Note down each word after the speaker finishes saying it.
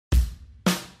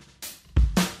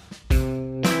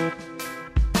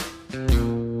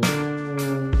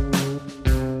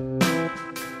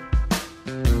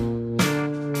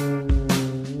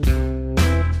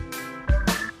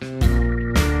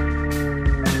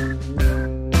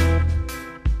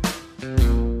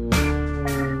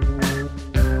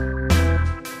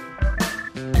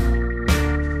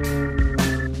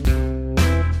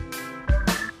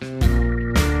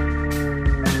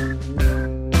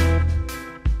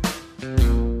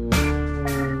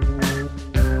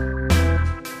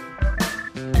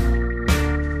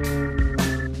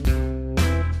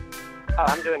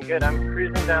doing good. I'm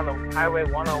cruising down the Highway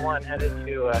 101 headed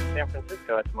to San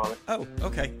Francisco at the moment. Oh,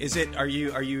 okay. Are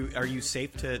you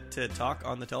safe to talk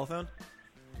on the telephone?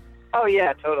 Oh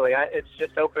yeah, totally. It's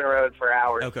just open road for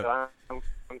hours, Okay. so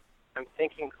I'm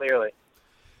thinking clearly.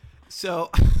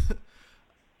 So,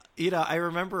 I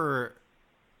remember,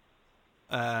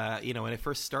 when I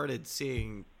first started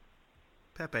seeing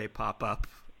Pepe pop up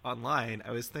online,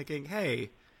 I was thinking,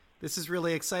 hey, this is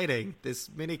really exciting. This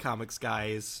mini comics guy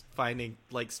is finding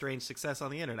strange success on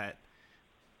the internet.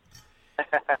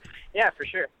 Yeah, for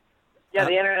sure. Yeah,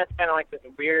 the internet's kind of like this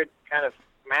weird kind of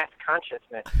mass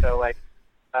consciousness. So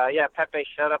Pepe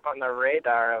showed up on the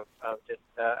radar of just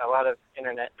a lot of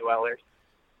internet dwellers.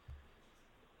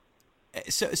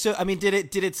 So I mean, did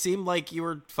it seem like you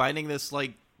were finding this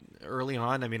early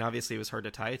on? I mean, obviously it was hard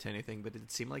to tie it to anything, but did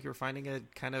it seem like you were finding a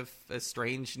kind of a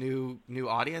strange new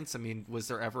audience? I mean, was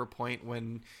there ever a point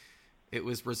when it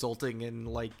was resulting in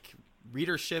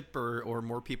readership or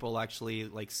more people actually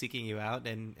seeking you out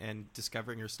and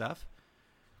discovering your stuff?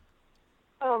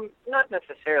 Not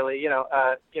necessarily.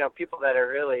 People that are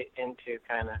really into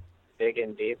kind of big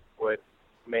and deep would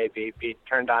maybe be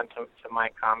turned on to my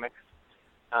comics.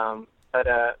 But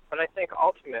I think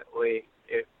ultimately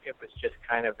it was just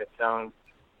kind of its own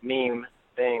meme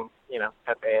thing,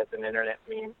 Pepe as an internet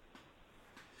meme.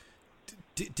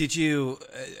 Did you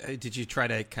try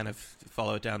to kind of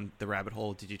follow it down the rabbit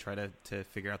hole? Did you try to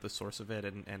figure out the source of it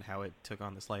and how it took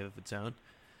on this life of its own?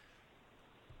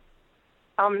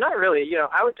 Not really.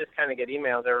 I would just kind of get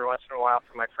emails every once in a while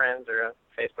from my friends or a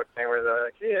Facebook thing where they're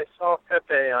like, "Hey, I saw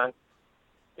Pepe on,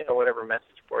 whatever message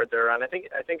board they're on." I think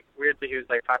weirdly he was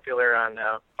popular on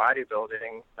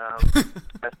bodybuilding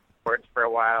message boards for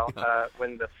a while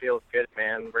when the Feels Good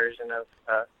Man version of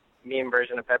meme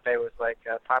version of Pepe was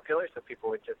popular. So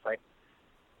people would just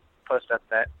post up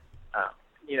that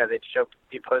they'd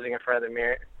be posing in front of the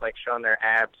mirror, showing their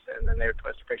abs, and then they would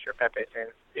post a picture of Pepe saying,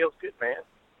 "Feels good, man."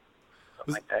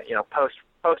 Like that,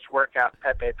 post workout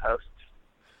Pepe posts.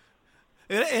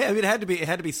 I mean, it had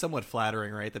to be somewhat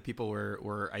flattering, right? That people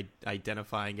were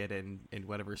identifying it in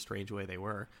whatever strange way they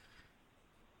were.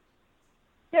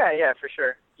 Yeah, for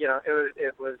sure.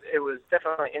 It was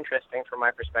definitely interesting from my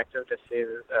perspective to see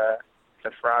the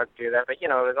frog do that. But it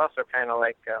was also kind of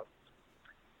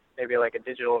maybe a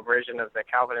digital version of the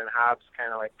Calvin and Hobbes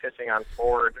kind of pissing on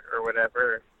Ford or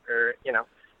whatever, or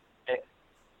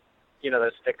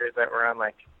those stickers that were on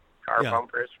car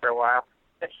bumpers for a while.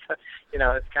 It's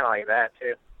kind of like that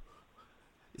too.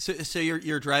 So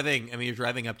you're driving. I mean, you're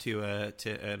driving up to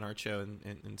an art show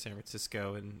in San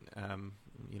Francisco, and I'm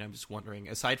just wondering.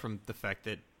 Aside from the fact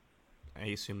that I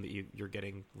assume that you're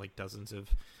getting dozens of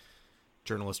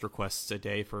journalist requests a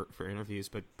day for interviews,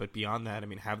 but beyond that, I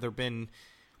mean, have there been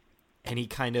any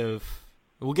kind of?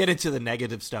 We'll get into the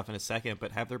negative stuff in a second,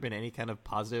 but have there been any kind of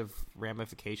positive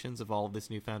ramifications of all of this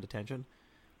newfound attention?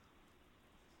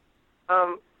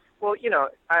 Well,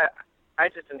 I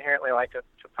just inherently like to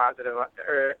positive,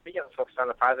 or focus on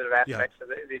the positive aspects of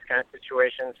these kind of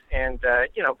situations. And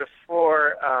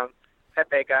before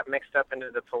Pepe got mixed up into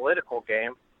the political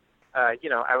game,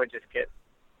 I would just get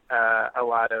a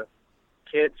lot of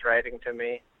kids writing to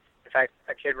me. In fact,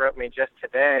 a kid wrote me just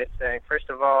today saying, "First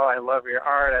of all, I love your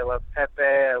art. I love Pepe.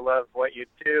 I love what you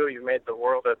do. You made the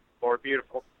world a more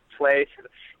beautiful place."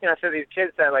 So these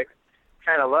kids that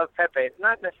kind of love Pepe,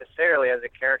 not necessarily as a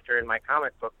character in my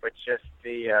comic book, but just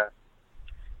the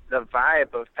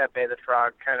vibe of Pepe the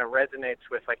Frog kind of resonates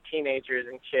with teenagers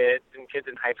and kids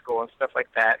in high school and stuff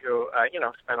like that who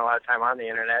spend a lot of time on the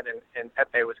internet, and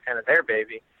Pepe was kind of their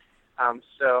baby.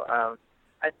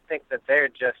 I think that they're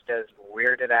just as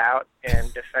weirded out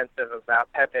and defensive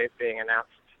about Pepe being announced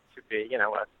to be,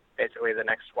 basically the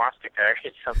next swastika or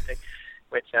something,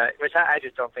 which I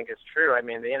just don't think is true. I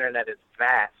mean, the internet is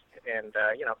vast, and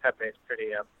Pepe is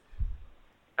pretty.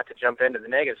 Not to jump into the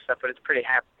negative stuff, but it's pretty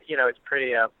it's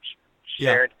pretty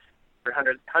shared for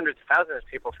hundreds of thousands of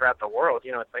people throughout the world.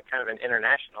 It's kind of an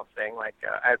international thing.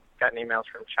 I've gotten emails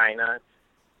from China,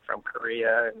 from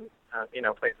Korea, and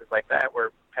places like that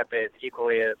where Pepe is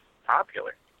equally as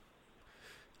popular.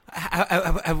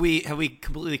 Have we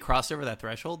completely crossed over that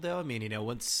threshold though? I mean,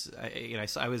 once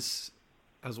I was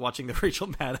watching the Rachel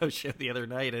Maddow show the other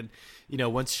night, and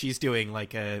once she's doing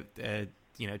a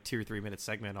 2 or 3 minute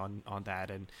segment on that,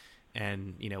 and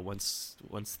once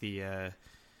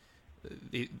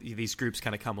these groups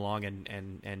kind of come along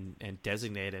and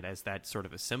designate it as that sort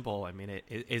of a symbol. I mean,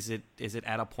 is it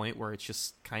at a point where it's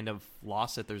just kind of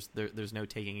lost, that there's no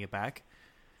taking it back?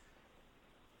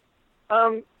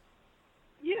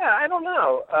 Yeah, I don't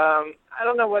know. I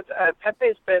don't know what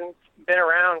Pepe's been been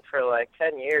around for like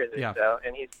 10 years or Yeah. so,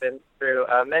 and he's been through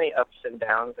many ups and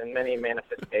downs and many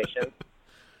manifestations.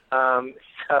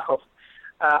 So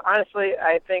honestly,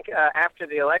 I think after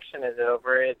the election is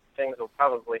over, things will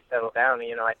probably settle down.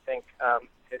 You know, I think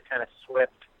his kind of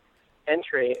swift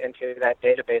entry into that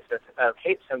database of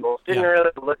hate symbols didn't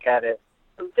really look at it,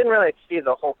 didn't really see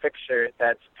the whole picture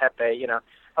that's Pepe. You know,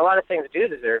 a lot of things do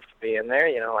deserve to be in there,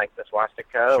 you know, like the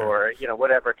swastika or, you know,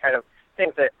 whatever kind of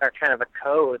things that are kind of a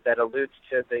code that alludes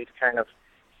to these kind of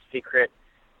secret,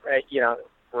 right, you know,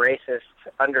 racist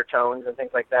undertones and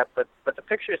things like that. But the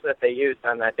pictures that they used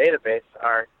on that database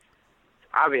are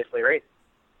obviously racist.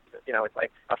 You know, it's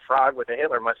like a frog with a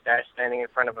Hitler mustache standing in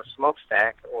front of a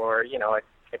smokestack, or, you know, a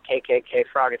KKK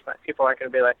frog. It's not, people aren't going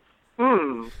to be like,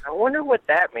 I wonder what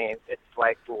that means. It's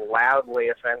like loudly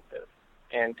offensive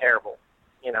and terrible,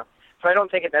 you know. So I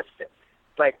don't think it's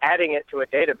like adding it to a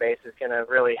database is going to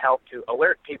really help to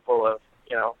alert people of,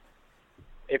 you know,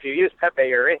 if you use Pepe,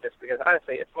 you're racist, because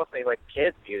honestly, it's mostly like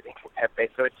kids using Pepe.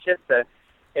 So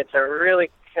it's a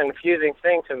really confusing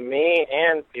thing to me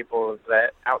and people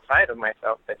that outside of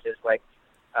myself that just like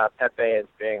Pepe as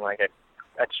being like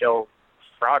a chill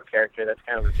frog character that's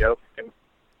kind of a joke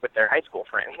with their high school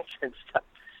friends and stuff,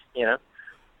 you know.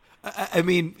 I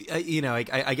mean, you know,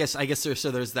 I guess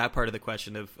there's that part of the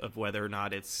question of whether or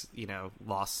not it's, you know,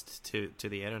 lost to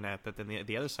the internet. But then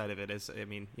the other side of it is, I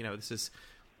mean, you know, this is,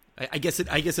 I guess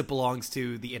it belongs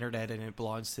to the internet and it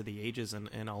belongs to the ages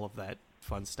and all of that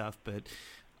fun stuff. But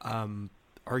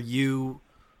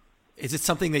is it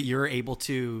something that you're able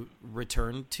to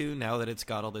return to now that it's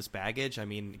got all this baggage? I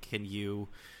mean, can you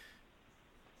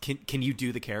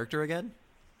do the character again?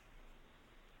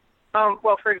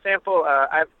 Well, for example,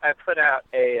 I put out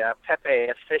a Pepe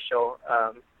official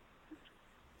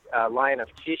line of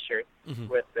T-shirts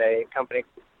with a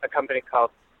company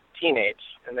called Teenage,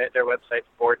 and their website's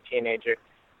Bored Teenager,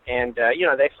 and you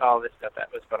know, they saw all this stuff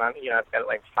that was going on. You know, I've got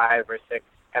like 5 or 6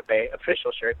 Pepe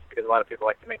official shirts because a lot of people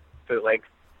like to make bootleg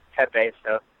Pepe,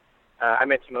 so I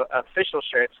made some official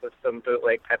shirts with some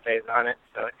bootleg Pepes on it,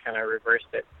 so it kind of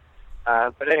reversed it.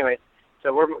 But anyways.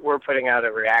 So we're putting out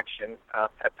a reaction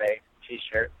Pepe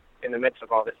T-shirt in the midst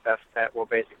of all this stuff that will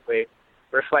basically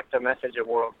reflect a message of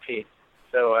world peace.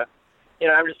 So, you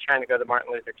know, I'm just trying to go the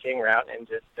Martin Luther King route and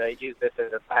just use this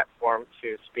as a platform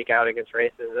to speak out against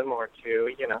racism or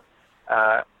to, you know,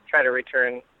 try to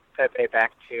return Pepe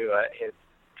back to his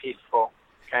peaceful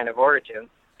kind of origins.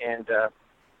 And,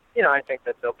 you know, I think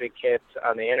that there'll be kids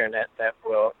on the internet that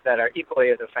are equally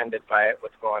as offended by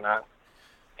what's going on,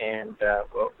 and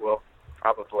will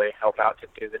probably help out to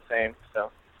do the same. So,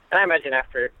 and I imagine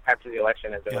after the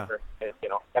election is over, you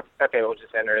know, Pepe will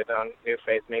just enter his own new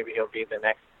phase. Maybe he'll be the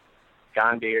next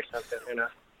Gandhi or something. Who knows?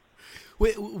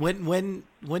 Wait, when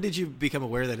did you become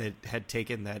aware that it had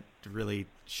taken that really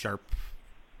sharp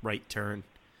right turn?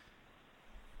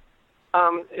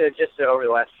 Just over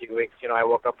the last few weeks. You know, I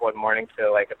woke up one morning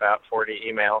to like about 40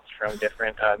 emails from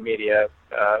different media.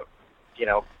 You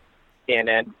know,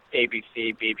 CNN,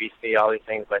 ABC, BBC, all these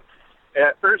things, but.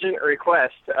 Urgent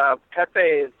request. Pepe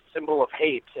is a symbol of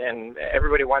hate, and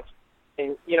everybody wants.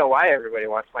 And you know why everybody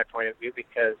wants my point of view?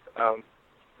 Because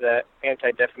the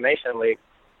Anti-Defamation League,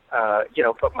 you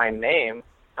know, put my name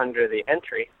under the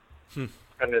entry,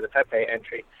 under the Pepe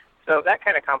entry. So that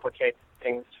kind of complicates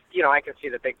things. You know, I can see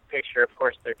the big picture. Of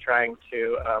course, they're trying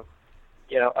to,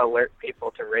 you know, alert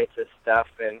people to racist stuff,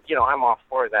 and you know, I'm all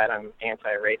for that. I'm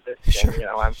anti-racist, and you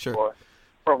know, I'm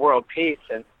for world peace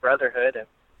and brotherhood and.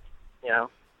 You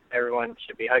know, everyone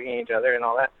should be hugging each other and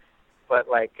all that. But,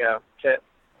 like,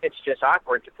 it's just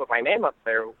awkward to put my name up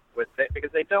there with it because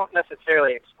they don't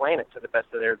necessarily explain it to the best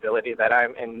of their ability that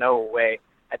I'm in no way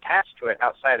attached to it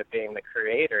outside of being the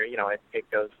creator. You know, it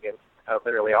goes against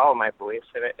literally all of my beliefs.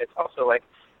 And it's also like,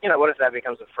 you know, what if that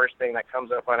becomes the first thing that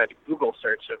comes up on a Google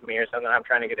search of me or something? I'm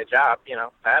trying to get a job, you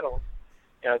know, battle.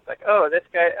 You know, it's like, oh, this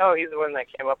guy, oh, he's the one that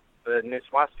came up with the new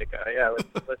swastika. Yeah,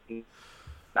 let's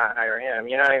not hire him.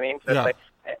 You know what I mean? So it's like,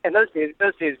 and those dudes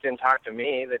didn't talk to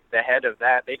me. The head of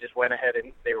that, they just went ahead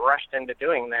and they rushed into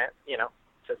doing that. You know,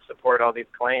 to support all these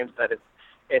claims that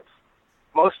it's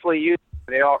mostly used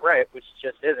by the alt-right, which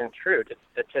just isn't true. It's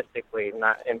statistically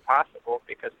not impossible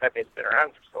because Pepe's been around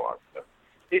for so long. So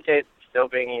these days, it's still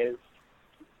being used.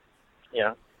 You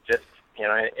know, just you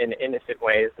know, in innocent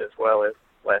ways as well as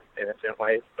less innocent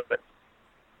ways, but.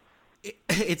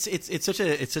 It's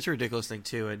such a ridiculous thing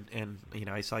too, and you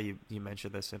know, I saw you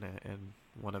mentioned this in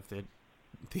one of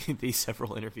the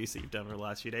several interviews that you've done over the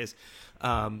last few days.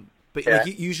 But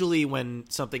like, usually when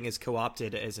something is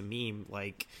co-opted as a meme,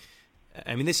 like,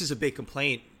 I mean, this is a big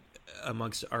complaint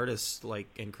amongst artists like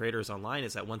and creators online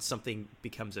is that once something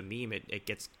becomes a meme, it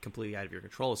gets completely out of your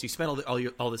control. So you spend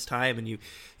all this time and you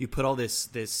put all this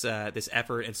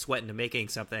effort and sweat into making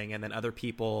something, and then other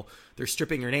people, they're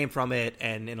stripping your name from it,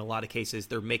 and in a lot of cases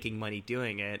they're making money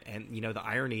doing it. And the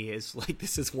irony is, like,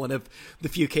 this is one of the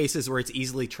few cases where it's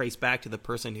easily traced back to the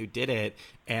person who did it,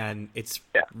 and it's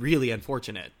really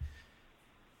unfortunate.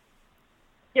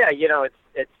 Yeah,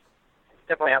 it's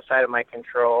definitely outside of my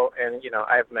control, and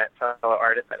I've met fellow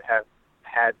artists that have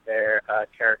had their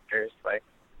characters like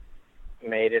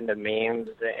made into memes,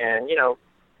 and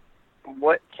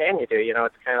what can you do?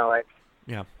 It's kind of like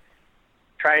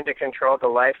trying to control the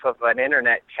life of an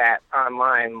internet cat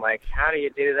online. Like, how do you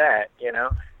do that? And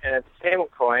at the same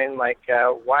coin, like,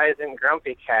 why isn't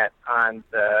Grumpy Cat on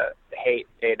the hate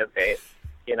database?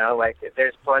 Like,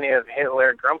 there's plenty of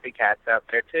Hitler Grumpy Cats out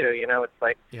there too. It's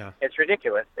like, it's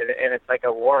ridiculous, and it's like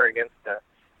a war against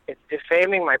it's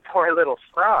defaming my poor little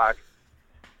frog.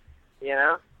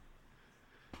 Yeah,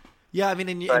 I mean,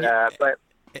 and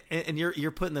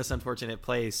you're put in this unfortunate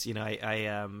place.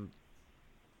 I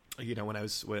when I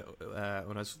was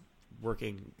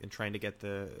working and trying to get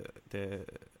the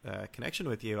connection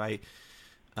with you,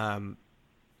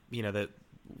 that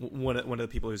one of the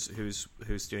people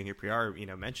who's doing your PR,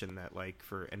 mentioned that, like,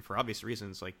 for obvious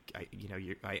reasons, like,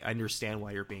 I understand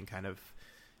why you're being kind of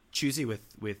choosy with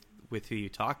who you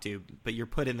talk to, but you're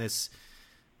put in this,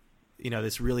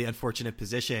 this really unfortunate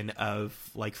position of,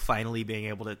 like, finally being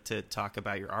able to talk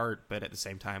about your art, but at the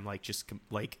same time, like, just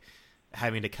like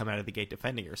having to come out of the gate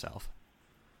defending yourself.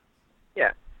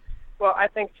 Yeah. Well, I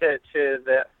think to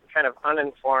the kind of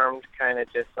uninformed, kind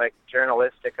of just like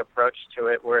journalistic approach to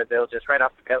it, where they'll just right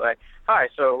off the bat, like, hi,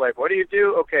 so, like, what do you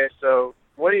do? Okay, so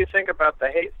what do you think about the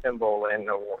hate symbol, and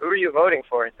who are you voting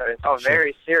for? And so it's all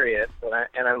very serious,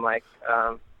 and I'm like,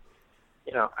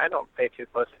 I don't pay too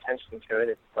close attention to it.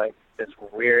 It's like this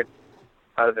weird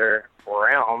other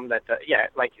realm that,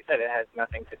 like you said, it has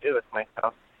nothing to do with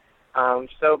myself.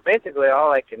 So basically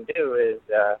all I can do is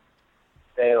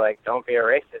say, like, don't be a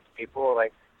racist, people.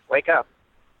 Like, wake up.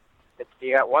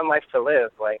 You got one life to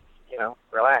live. Like,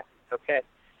 relax. It's okay.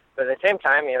 But at the same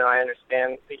time, I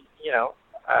understand,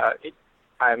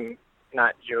 I'm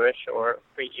not Jewish, or,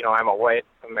 I'm a white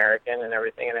American and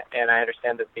everything, and I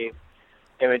understand that these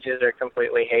images are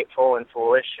completely hateful and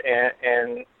foolish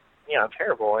and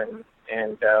terrible. And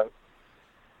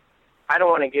I don't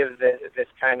want to give this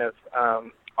kind of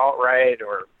alt-right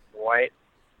or white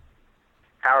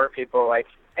power people, like,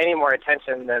 any more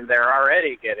attention than they're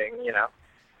already getting,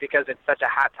 because it's such a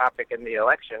hot topic in the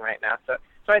election right now. So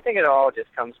I think it all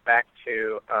just comes back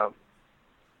to,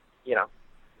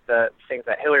 the things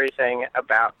that Hillary's saying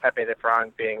about Pepe the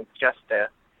Frog being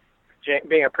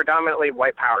being a predominantly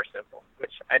white power symbol,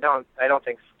 which I don't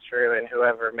think is true. And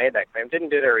whoever made that claim didn't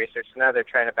do their research. So now they're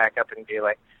trying to back up and be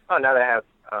like, oh, now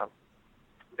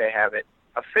they have it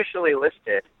officially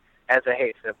listed as a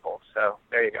hate symbol. So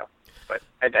there you go. But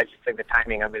I just think the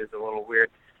timing of it is a little weird.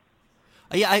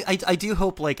 Yeah, I do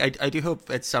hope, like, I do hope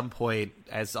at some point,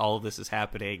 as all of this is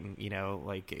happening,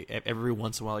 like, every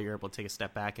once in a while you're able to take a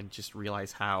step back and just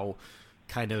realize how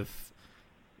kind of,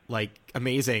 like,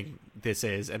 amazing this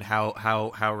is, and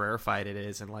how rarefied it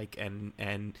is, and, like,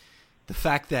 and the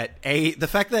fact that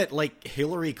like,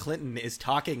 Hillary Clinton is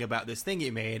talking about this thing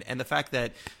you made, and the fact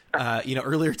that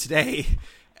earlier today,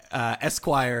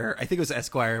 Esquire, I think it was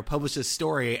Esquire, published a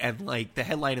story, and, like, the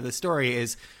headline of the story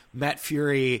is Matt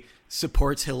Fury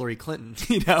supports Hillary Clinton.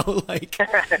 Like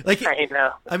I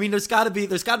know. I mean, there's got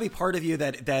to be part of you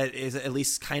that is at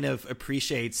least kind of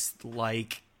appreciates,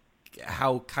 like,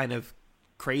 how kind of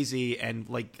crazy and,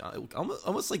 like,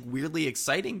 almost like weirdly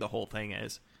exciting the whole thing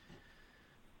is.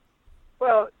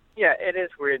 Well, yeah, it is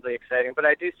weirdly exciting, but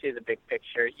I do see the big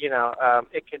picture. I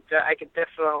could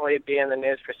definitely be in the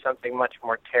news for something much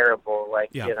more terrible.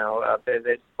 Like,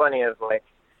 there's plenty of, like,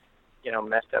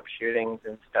 messed up shootings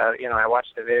and stuff. I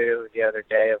watched a video the other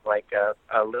day of, like,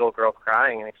 a little girl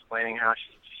crying and explaining how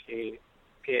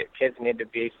kids need to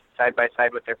be side by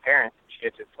side with their parents. She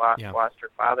had just lost her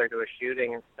father to a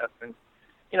shooting and stuff. And,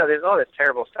 there's all this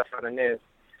terrible stuff on the news.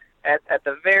 At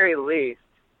the very least,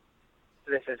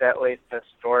 this is at least a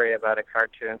story about a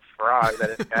cartoon frog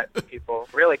that has got people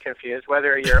really confused.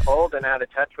 Whether you're old and out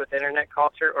of touch with internet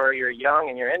culture, or you're young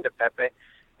and you're into Pepe,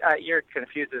 you're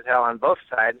confused as hell on both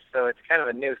sides. So it's kind of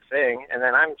a new thing. And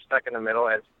then I'm stuck in the middle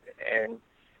and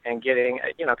getting,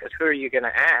 because who are you going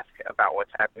to ask about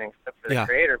what's happening except for the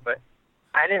creator? But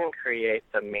I didn't create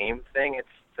the meme thing. It's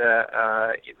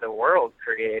the world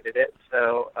created it.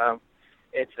 So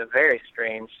it's a very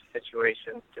strange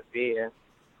situation to be in.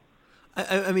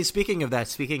 I mean, speaking of that,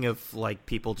 speaking of like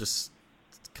people just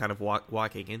kind of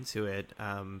walking into it,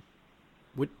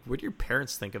 what do your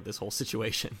parents think of this whole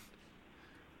situation?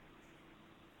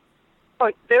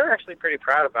 Well, they were actually pretty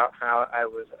proud about how I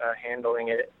was handling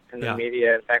it in the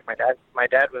media. In fact, my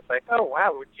dad was like, "Oh,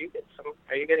 wow, are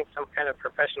you getting some kind of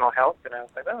professional help?" And I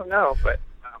was like, "Oh, no," but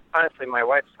honestly, my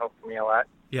wife's helping me a lot.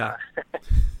 Yeah.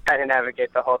 Kind of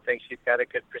navigate the whole thing. She's got a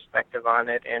good perspective on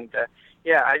it, and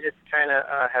yeah, I just kind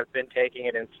of have been taking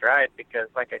it in stride because,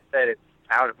 like I said, it's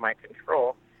out of my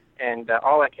control, and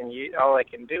all I can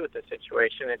do with the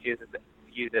situation is use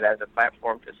it as a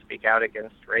platform to speak out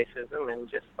against racism and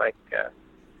just like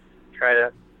try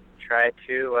to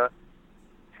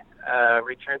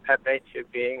return Pepe to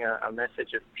being a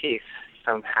message of peace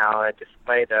somehow,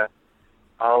 despite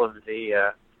all of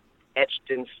the etched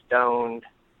in stone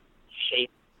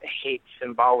hate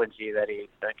symbology that he's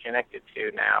connected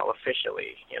to now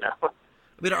officially. I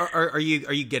mean, are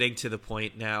you getting to the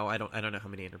point now? I don't know how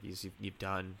many interviews you've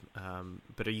done,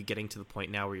 but are you getting to the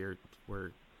point now where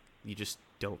you just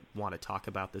don't want to talk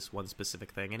about this one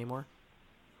specific thing anymore?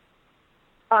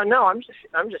 No, I'm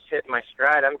just hitting my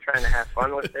stride. I'm trying to have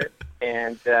fun with it,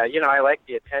 and I like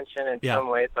the attention in some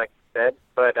ways, like you said.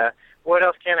 But what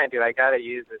else can I do? I got to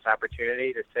use this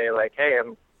opportunity to say, like, hey,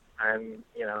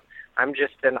 I'm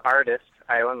just an artist.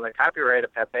 I own the copyright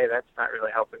of Pepe. That's not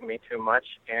really helping me too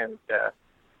much. And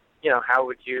how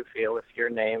would you feel if your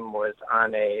name was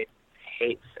on a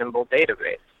hate symbol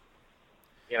database?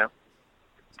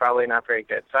 Probably not very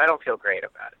good. So I don't feel great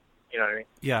about it. You know what I mean?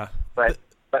 Yeah. But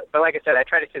like I said, I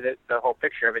try to see the whole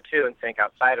picture of it too, and think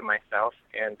outside of myself,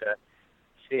 and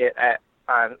see it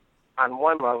on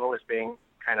one level as being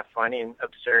kind of funny and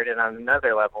absurd, and on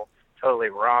another level, totally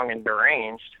wrong and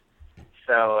deranged.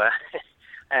 So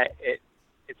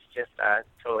it's just a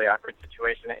totally awkward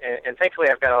situation. And thankfully,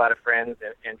 I've got a lot of friends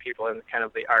and people in kind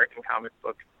of the art and comic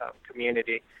book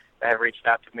community that have reached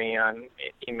out to me on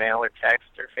email or text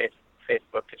or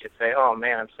Facebook to just say, "Oh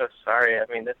man, I'm so sorry. I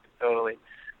mean, this is totally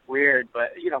weird,"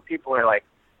 but people are like,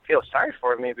 feel sorry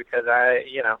for me because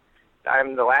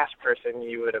I'm the last person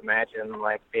you would imagine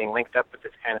like being linked up with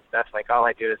this kind of stuff. Like all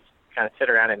I do is kind of sit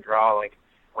around and draw like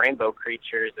rainbow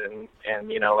creatures and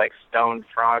like stone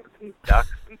frogs and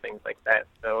ducks and things like that.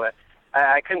 So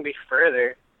I couldn't be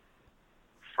further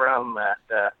from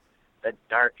the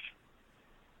dark,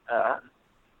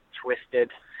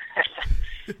 twisted,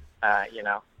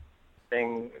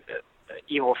 thing, the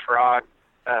evil frog,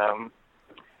 the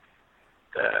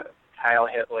Heil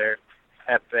Hitler,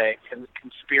 Pepe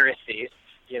conspiracies.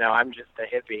 I'm just a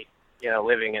hippie,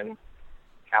 living in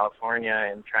California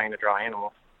and trying to draw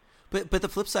animals. But the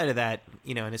flip side of that,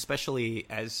 and especially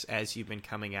as you've been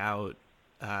coming out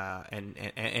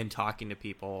and talking to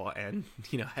people, and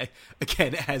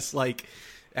again, as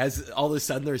all of a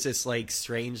sudden there's this like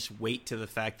strange weight to the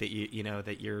fact that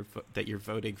that you're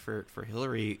voting for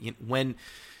Hillary, when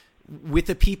with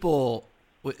the people,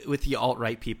 with the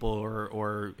alt-right people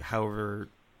or however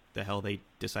the hell they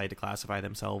decide to classify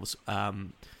themselves,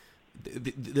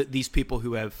 these people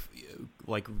who have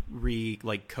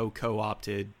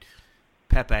co-opted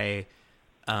Pepe,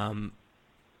 are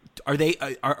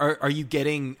you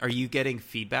getting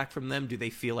feedback from them? Do they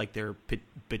feel like they're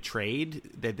betrayed,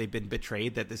 that they've been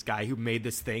betrayed, that this guy who made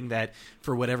this thing that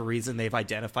for whatever reason they've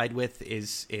identified with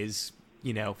is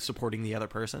supporting the other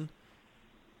person?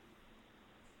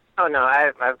 Oh no,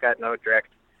 I've got no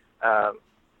direct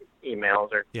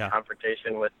emails or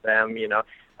confrontation with them.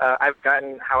 I've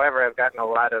gotten a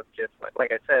lot of just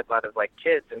like I said, a lot of like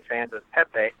kids and fans of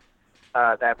Pepe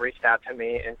that have reached out to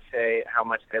me and say how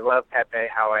much they love Pepe,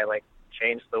 how I like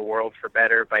changed the world for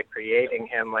better by creating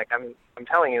him. Like I'm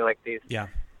telling you, like these. Yeah.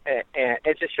 And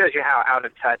it just shows you how out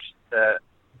of touch the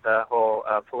whole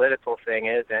political thing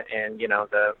is, and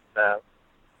the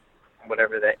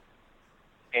whatever the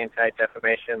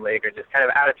Anti-Defamation League are just kind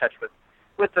of out of touch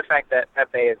with the fact that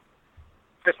Pepe is,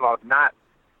 first of all, not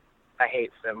a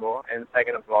hate symbol, and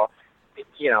second of all,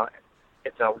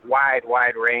 it's a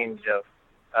wide range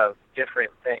of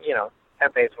different things.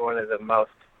 Pepe is one of the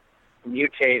most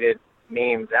mutated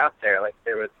memes out there. Like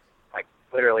there was like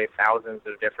literally thousands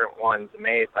of different ones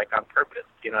made like on purpose.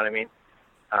 You know what I mean?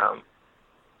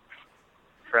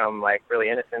 From like really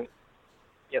innocent,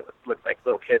 looks like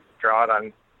little kids draw it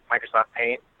on Microsoft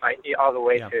Paint, all the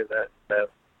way to the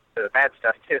bad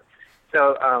stuff too.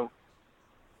 So I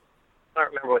don't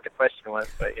remember what the question was,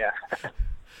 but yeah.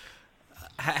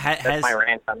 That's my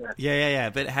rant on that. Yeah.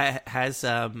 But has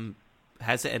the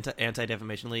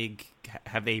Anti-Defamation League,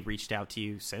 have they reached out to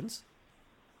you since?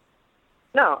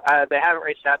 No, they haven't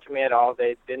reached out to me at all.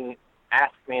 They didn't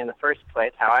ask me in the first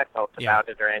place how I felt about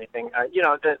it or anything.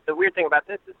 The weird thing about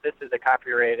this is a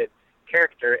copyrighted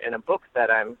character in a book that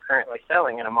I'm currently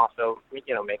selling, and I'm also,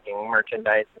 making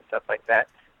merchandise and stuff like that.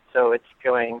 So it's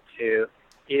going to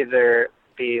either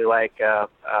be like a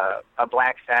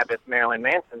Black Sabbath Marilyn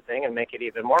Manson thing and make it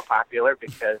even more popular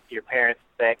because your parents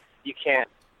say you can't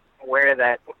wear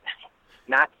that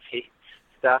Nazi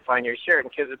stuff on your shirt,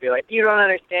 and kids would be like, you don't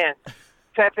understand.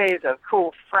 Pepe's a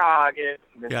cool frog, and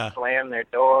then slam their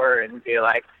door and be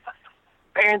like,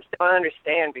 parents don't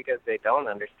understand because they don't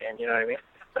understand, you know what I mean?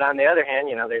 But on the other hand,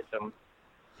 there's some,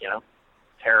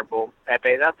 terrible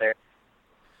Pepes out there.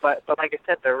 But like I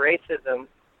said, the racism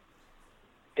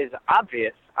is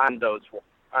obvious on those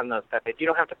Pepes. You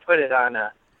don't have to put it on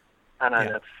an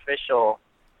official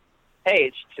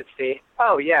page to see,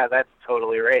 oh yeah, that's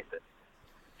totally racist.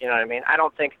 You know what I mean? I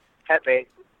don't think Pepe,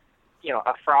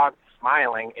 a frog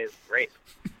smiling is racist.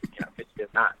 It's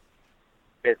just not.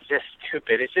 It's just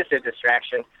stupid. It's just a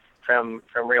distraction from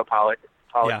real politics.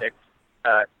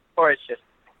 Or it's just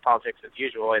politics as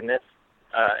usual in this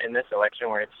election,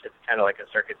 where it's just kind of like a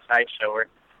circus sideshow where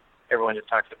everyone just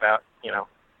talks about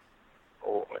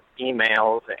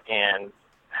emails and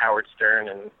Howard Stern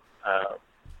and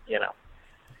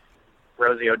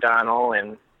Rosie O'Donnell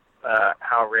and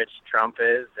how rich Trump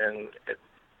is, and it's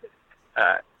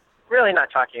really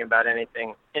not talking about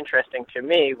anything interesting to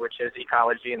me, which is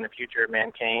ecology and the future of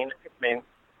mankind, and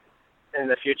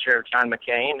the future of John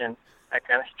McCain and that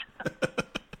kind of stuff.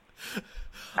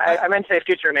 I meant to say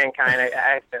future of mankind.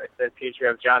 I said future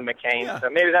of John McCain. Yeah. So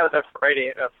maybe that was a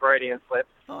Freudian slip.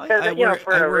 Oh, I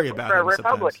worry about a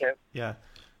Republican. Sometimes.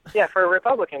 Yeah, for a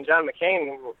Republican, John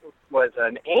McCain was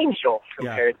an angel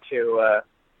compared to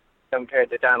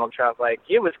Donald Trump. Like,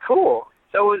 he was cool.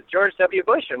 So was George W.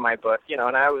 Bush in my book,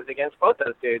 and I was against both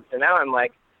those dudes. And now I'm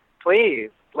like, please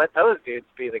let those dudes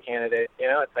be the candidate.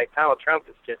 It's like Donald Trump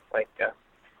is just like,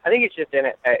 I think it's just in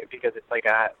it because it's like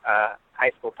a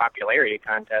high school popularity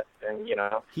contest, and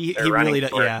he really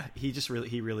does. Yeah, he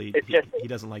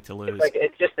doesn't like to lose.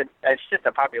 It's just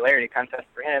a popularity contest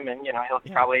for him, and he'll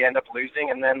probably end up losing,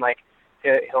 and then like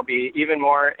he'll be even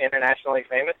more internationally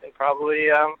famous and probably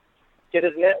get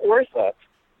his net worth up.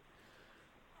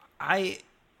 I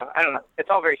don't know. It's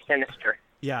all very sinister.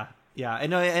 Yeah. I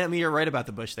know. I mean, you're right about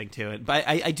the Bush thing too. But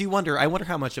I do wonder. I wonder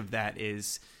how much of that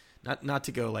is not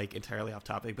to go like entirely off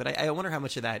topic, but I wonder how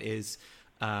much of that is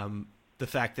the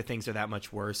fact that things are that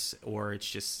much worse, or it's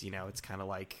just it's kind of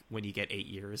like when you get 8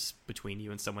 years between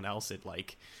you and someone else, it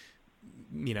like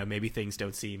maybe things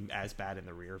don't seem as bad in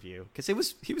the rear view, because he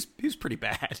was pretty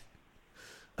bad.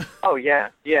 Oh yeah,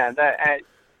 that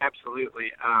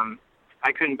absolutely.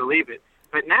 I couldn't believe it.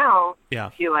 But now,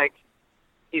 he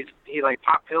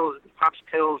pops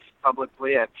pills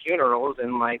publicly at funerals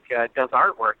and does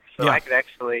artwork. So I could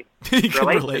actually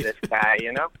relate to this guy,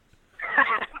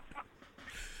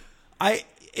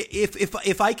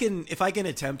 If I can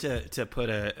attempt to put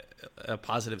a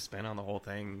positive spin on the whole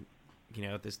thing,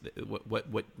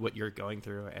 what you're going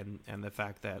through, and the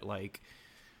fact that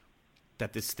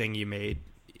that this thing you made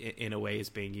in a way is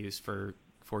being used for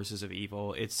forces of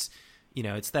evil. It's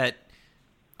it's that.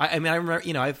 I mean, I remember,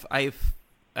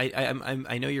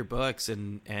 I know your books,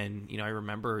 and I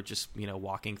remember just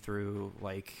walking through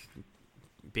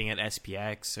being at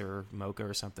SPX or MoCA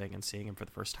or something and seeing him for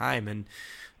the first time, and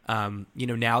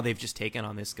now they've just taken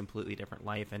on this completely different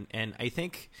life, and I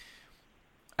think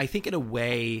in a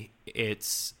way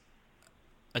it's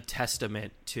a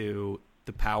testament to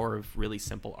the power of really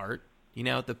simple art,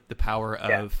 the power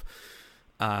of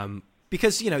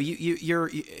because your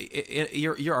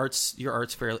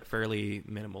art's fairly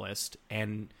minimalist,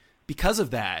 and because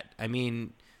of that, I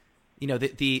mean, the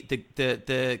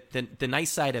nice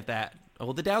side of that,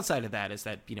 well, the downside of that is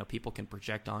that people can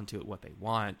project onto it what they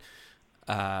want.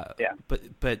 But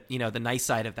the nice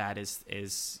side of that is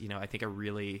I think a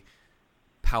really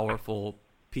powerful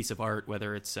piece of art,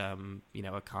 whether it's a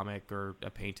comic or a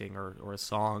painting or a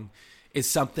song, is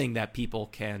something that people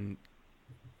can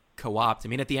co-opt. I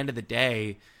mean, at the end of the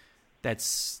day,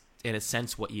 that's in a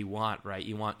sense what you want, right?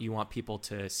 You want people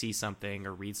to see something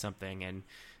or read something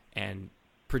and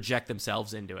project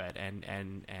themselves into it and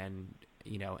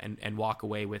walk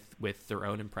away with their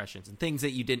own impressions and things that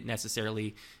you didn't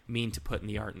necessarily mean to put in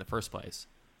the art in the first place.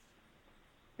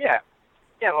 Yeah.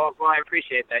 Well, I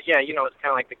appreciate that. Yeah, it's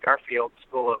kind of like the Garfield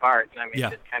School of Art. I mean,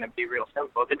 just kind of be real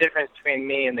simple. The difference between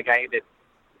me and the guy who did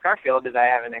Garfield is I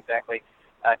haven't exactly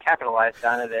capitalized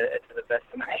on it to the best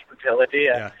of my ability.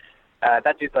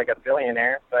 That dude's like a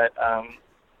billionaire, but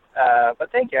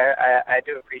thank you. I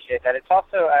do appreciate that. It's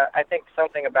also I think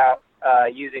something about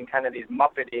using kind of these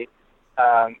Muppety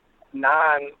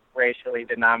non-racially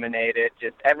denominated,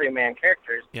 just everyman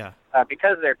characters. Yeah.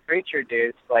 Because they're creature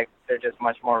dudes, like, they're just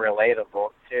much more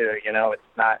relatable, too. You know, it's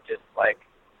not just, like,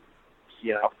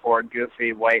 you know, 4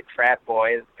 goofy white frat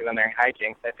boys doing their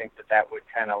hijinks. I think that would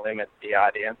kind of limit the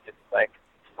audience. It's, like,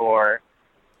 4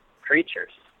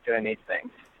 creatures doing these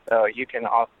things. So you can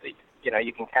also, you know,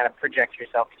 you can kind of project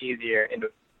yourself easier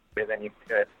into it than you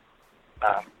could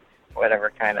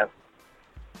whatever kind of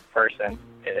person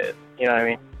it is. You know what I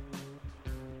mean?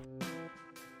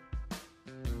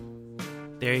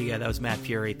 There you go. That was Matt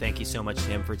Furie. Thank you so much to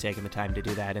him for taking the time to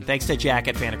do that. And thanks to Jack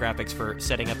at Fantagraphics for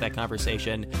setting up that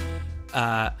conversation.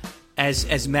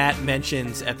 As Matt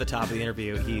mentions at the top of the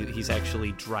interview, he's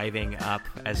actually driving up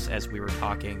as we were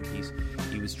talking.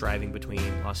 He was driving between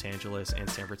Los Angeles and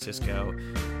San Francisco,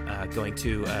 going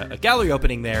to a gallery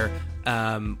opening there.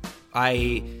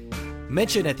 I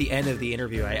mentioned at the end of the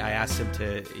interview, I asked him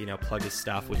to, you know, plug his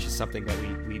stuff, which is something that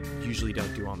we usually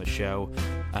don't do on the show.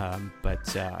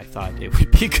 But I thought it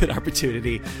would be a good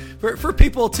opportunity for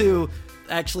people to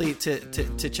actually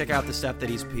to check out the stuff that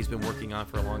he's been working on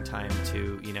for a long time,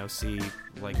 to, you know, see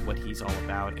like what he's all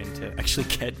about, and to actually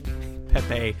get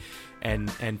Pepe and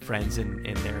friends in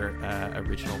their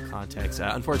original context.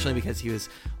 Unfortunately, because he was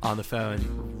on the phone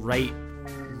right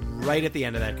at the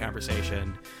end of that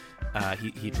conversation,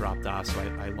 he dropped off, so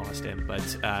I lost him. But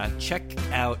check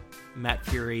out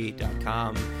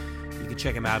mattfurie.com. You can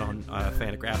check him out on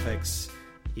Fantagraphics.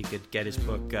 You could get his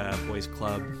book, Boys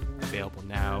Club, available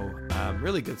now.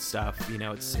 Really good stuff. You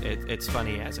know, it's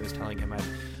funny, as I was telling him,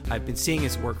 I've been seeing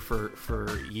his work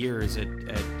for years at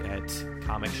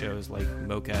comic shows like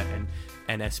MoCA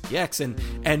and SPX,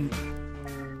 and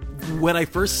when I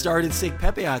first started seeing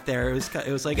Pepe out there, it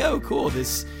was like, oh, cool,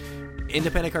 this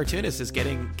independent cartoonist is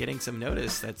getting some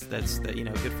notice. That's you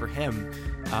know, good for him.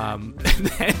 And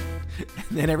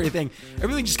then everything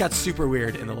just got super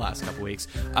weird in the last couple weeks.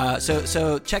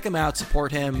 So check him out,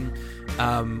 support him.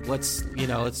 Let's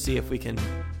see if we can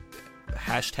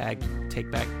hashtag take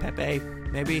back Pepe.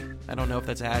 Maybe, I don't know if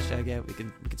that's a hashtag yet. We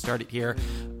can start it here.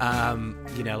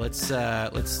 You know, let's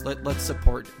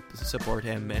support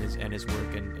him and his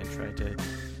work, and try to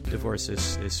divorce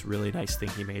this really nice thing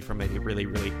he made from a really,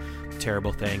 really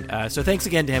terrible thing. So thanks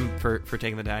again to him for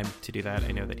taking the time to do that.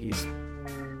 I know that he's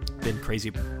been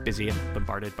crazy busy and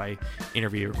bombarded by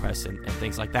interview requests and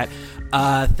things like that.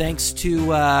 Thanks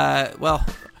to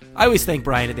I always thank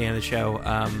Brian at the end of the show.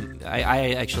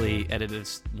 I actually edited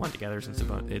this one together since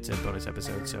it's a bonus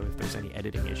episode, so if there's any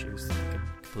editing issues, you can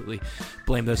completely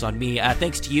blame those on me.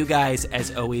 Thanks to you guys,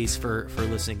 as always, for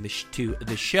listening to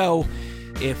the show.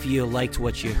 If you liked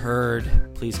what you heard,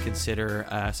 please consider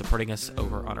supporting us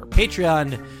over on our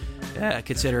Patreon.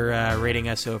 Consider rating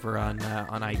us over on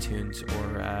iTunes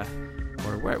or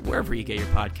wherever you get your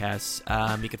podcasts.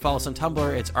 You can follow us on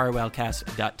Tumblr. It's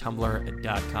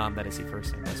riycast.tumblr.com. That is the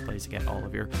first and best place to get all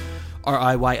of your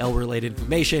RIYL-related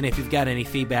information. If you've got any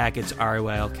feedback, it's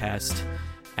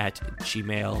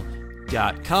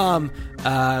riycast@gmail.com.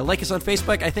 Like us on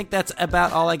Facebook. I think that's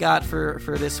about all I got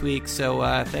for this week.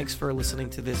 So thanks for listening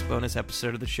to this bonus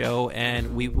episode of the show,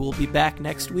 and we will be back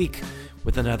next week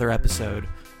with another episode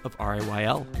of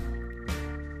RIYL.